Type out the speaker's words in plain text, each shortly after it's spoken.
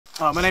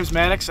My name's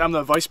Mannix. I'm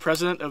the vice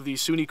president of the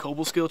SUNY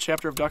Cobleskill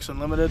chapter of Ducks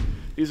Unlimited.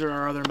 These are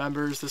our other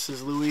members. This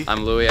is Louie.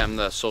 I'm Louie. I'm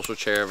the social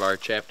chair of our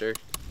chapter.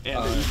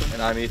 And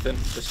I'm Ethan,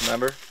 just a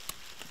member.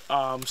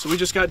 So we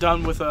just got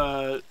done with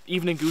a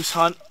evening goose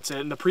hunt. It's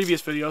in the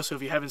previous video, so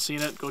if you haven't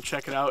seen it, go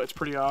check it out. It's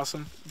pretty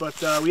awesome.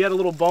 But we had a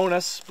little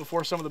bonus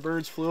before some of the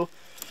birds flew. A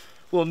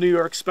little New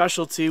York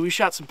specialty. We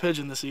shot some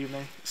pigeon this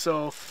evening.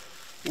 So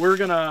we're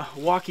gonna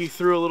walk you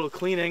through a little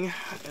cleaning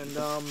and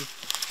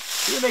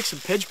we're gonna make some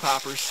pigeon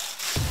poppers.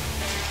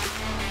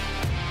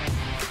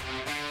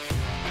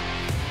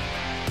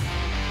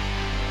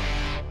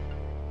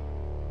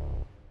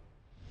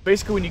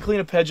 Basically, when you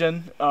clean a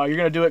pigeon, you're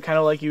going to do it kind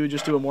of like you would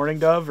just do a mourning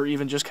dove or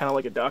even just kind of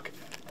like a duck.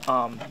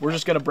 We're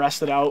just going to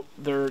breast it out.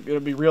 They're going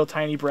to be real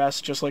tiny breasts,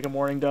 just like a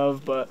mourning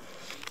dove. But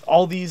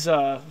all these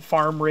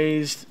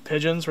farm-raised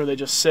pigeons where they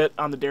just sit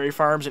on the dairy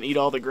farms and eat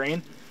all the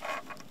grain,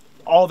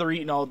 all they're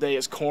eating all day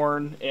is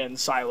corn and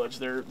silage.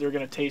 They're going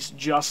to taste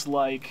just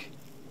like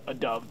a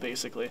dove,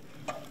 basically.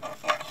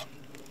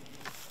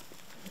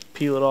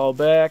 Peel it all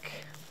back.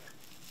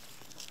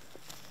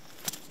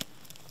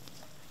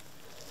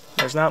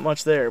 There's not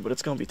much there, but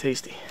it's going to be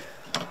tasty.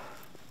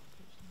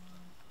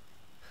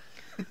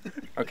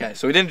 Okay,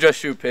 so we didn't just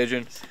shoot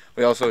pigeon.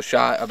 We also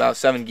shot about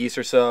 7 geese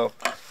or so,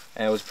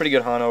 and it was a pretty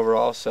good hunt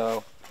overall.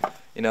 So,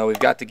 you know, we've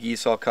got the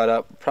geese all cut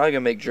up. Probably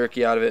going to make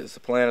jerky out of it. It's the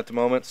plan at the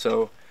moment.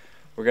 So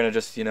we're going to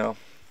just, you know,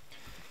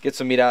 get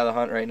some meat out of the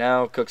hunt right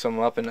now, cook some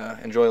up, and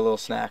enjoy a little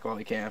snack while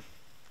we can.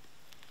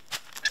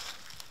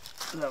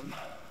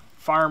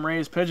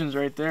 Farm-raised pigeons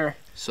right there.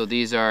 So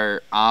these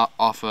are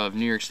off of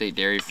New York State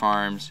dairy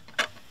farms,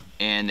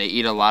 and they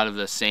eat a lot of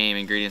the same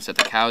ingredients that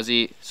the cows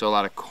eat. So a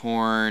lot of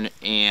corn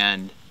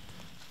and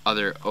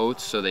other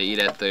oats. So they eat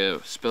at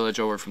the spillage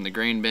over from the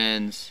grain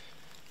bins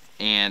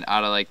and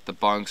out of like the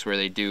bunks where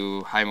they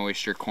do high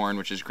moisture corn,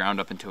 which is ground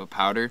up into a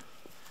powder.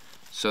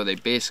 So they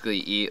basically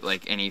eat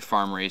like any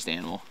farm-raised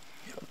animal.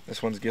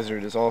 This one's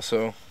gizzard is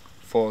also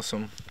full of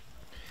some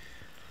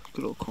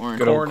good old corn.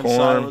 Good old corn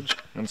and silage.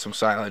 And some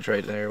silage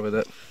right there with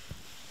it.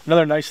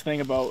 Another nice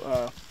thing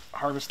about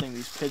harvesting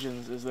these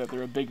pigeons is that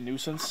they're a big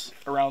nuisance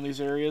around these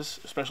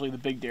areas, especially the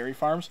big dairy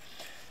farms.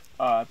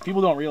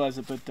 People don't realize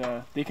it,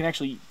 but they can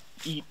actually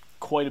eat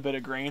quite a bit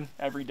of grain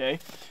every day,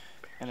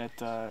 and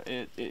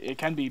it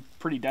can be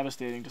pretty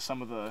devastating to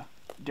some of the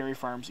dairy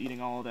farms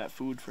eating all of that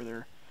food for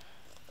their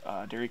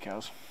dairy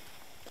cows.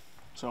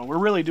 So we're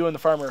really doing the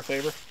farmer a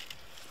favor.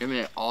 I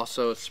mean, it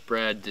also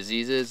spread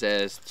diseases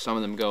as some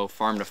of them go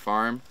farm to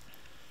farm.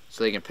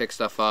 So they can pick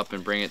stuff up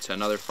and bring it to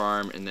another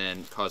farm and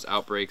then cause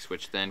outbreaks,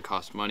 which then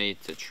cost money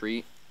to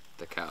treat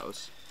the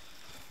cows.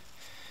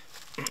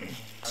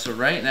 So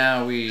right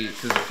now,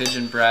 because the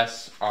pigeon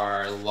breasts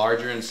are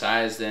larger in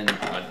size than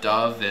a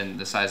dove and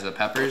the size of the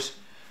peppers,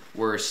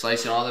 we're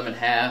slicing all of them in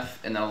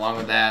half, and then along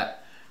with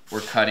that, we're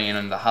cutting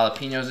the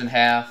jalapenos in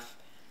half,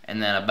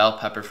 and then a bell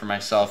pepper for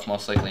myself,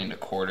 most likely into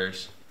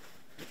quarters.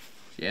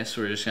 Yeah,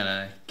 so we're just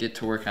gonna get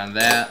to work on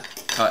that,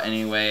 cut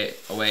away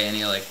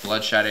any like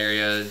bloodshot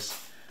areas,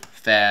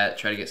 fat,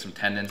 try to get some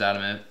tendons out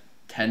of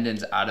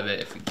it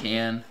if we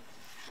can,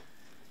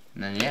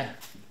 and then yeah,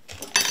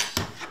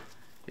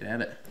 get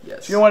at it.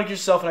 Yes. If you want to get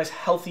yourself a nice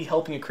healthy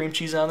helping of cream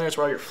cheese on there, it's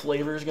where all your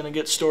flavor is gonna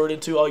get stored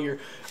into. All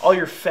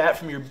your fat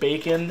from your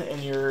bacon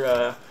and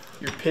your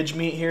pidge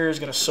meat here is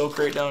gonna soak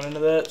right down into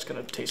that. It's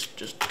gonna taste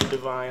just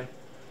divine.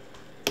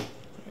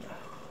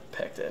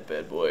 Pack that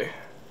bad boy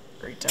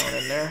right down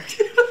in there.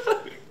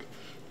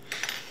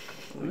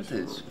 What is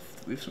this?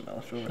 We have some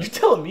leftover. You're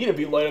telling me to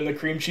be light on the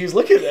cream cheese.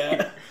 Look at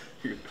that.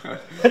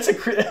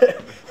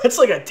 That's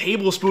like a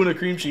tablespoon of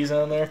cream cheese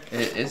on there.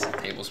 It is a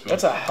tablespoon.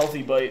 That's a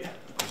healthy bite.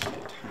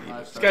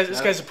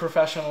 This guy's a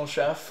professional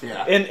chef.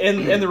 Yeah.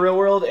 In the real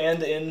world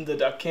and in the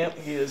duck camp,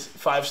 he is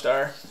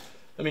 5-star.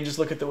 I mean, just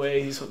look at the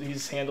way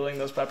he's handling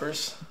those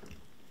peppers.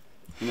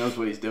 He knows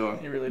what he's doing.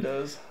 He really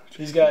does.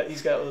 He's got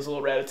this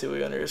little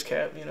ratatouille under his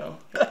cap, you know.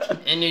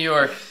 In New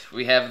York,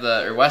 we have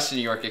or Western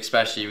New York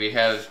especially, we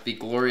have the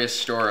glorious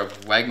store of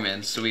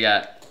Wegmans. So we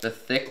got the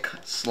thick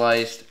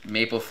sliced,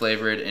 maple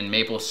flavored, and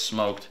maple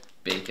smoked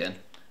bacon.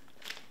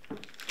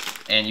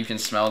 And you can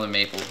smell the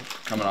maple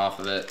coming off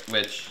of it,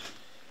 which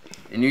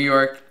in New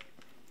York,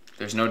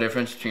 there's no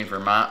difference between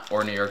Vermont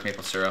or New York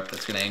maple syrup.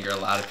 That's gonna anger a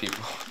lot of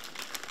people.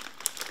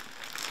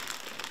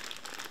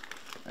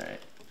 All right,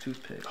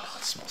 toothpicks. Oh,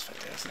 it smells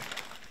fantastic.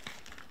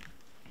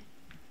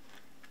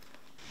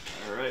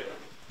 Alright,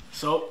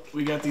 so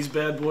we got these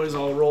bad boys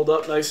all rolled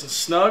up nice and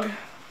snug.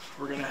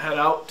 We're going to head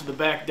out to the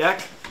back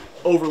deck,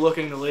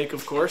 overlooking the lake,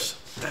 of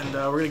course, and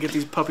we're going to get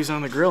these puppies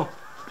on the grill.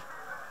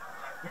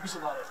 There's a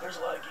lot of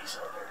geese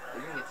out there.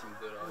 You're gonna get some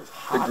good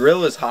The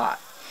grill is hot.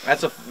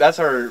 That's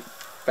our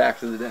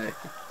fact of the day.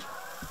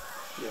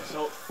 Yeah.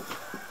 So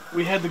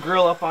we had the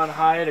grill up on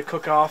high to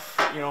cook off,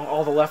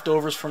 all the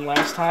leftovers from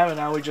last time, and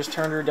now we just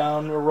turned her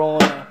down. We're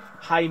rolling a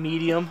high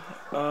medium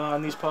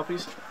on these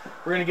puppies.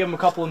 We're gonna give them a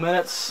couple of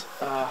minutes,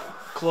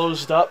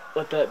 closed up,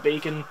 let that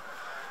bacon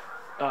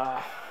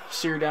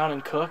sear down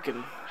and cook,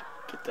 and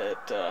get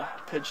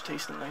that pidge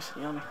tasting nice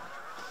and yummy.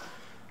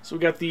 So we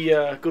got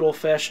the good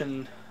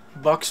old-fashioned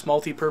Buck's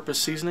multi-purpose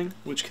seasoning,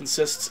 which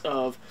consists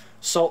of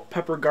salt,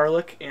 pepper,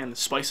 garlic, and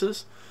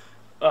spices.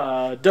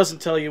 Doesn't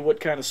tell you what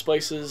kind of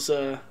spices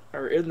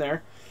are in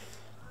there,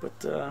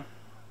 but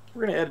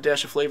we're going to add a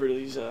dash of flavor to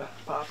these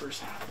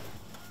poppers.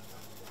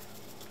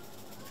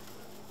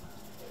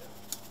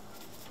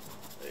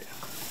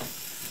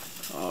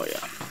 Oh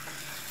yeah,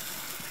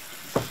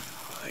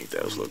 I think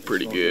those look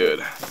pretty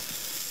good.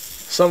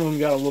 Some of them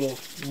got a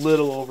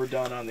little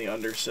overdone on the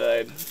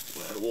underside.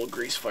 Had a little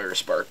grease fire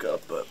spark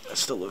up, but that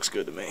still looks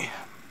good to me.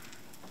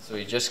 So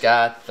we just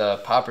got the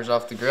poppers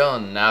off the grill,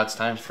 and now it's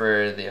time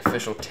for the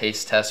official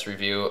taste test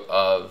review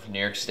of New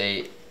York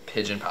State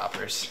Pigeon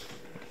poppers.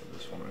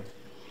 This one.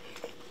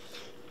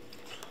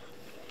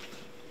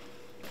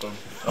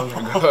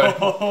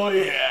 Oh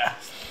yeah,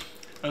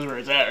 that's where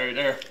it's at right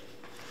there.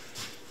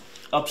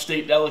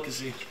 Upstate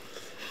delicacy.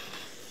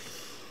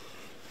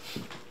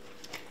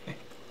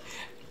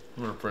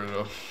 I'm gonna print it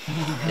up.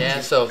 Yeah,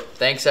 so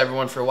thanks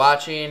everyone for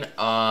watching.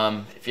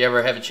 If you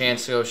ever have a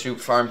chance to go shoot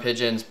farm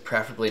pigeons,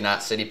 preferably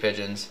not city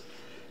pigeons,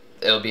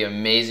 it'll be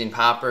amazing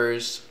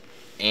poppers.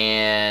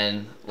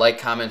 And like,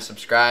 comment,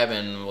 subscribe,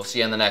 and we'll see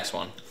you on the next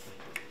one.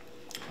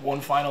 One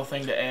final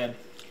thing to add.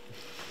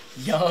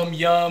 Yum,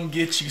 yum,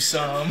 get you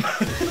some.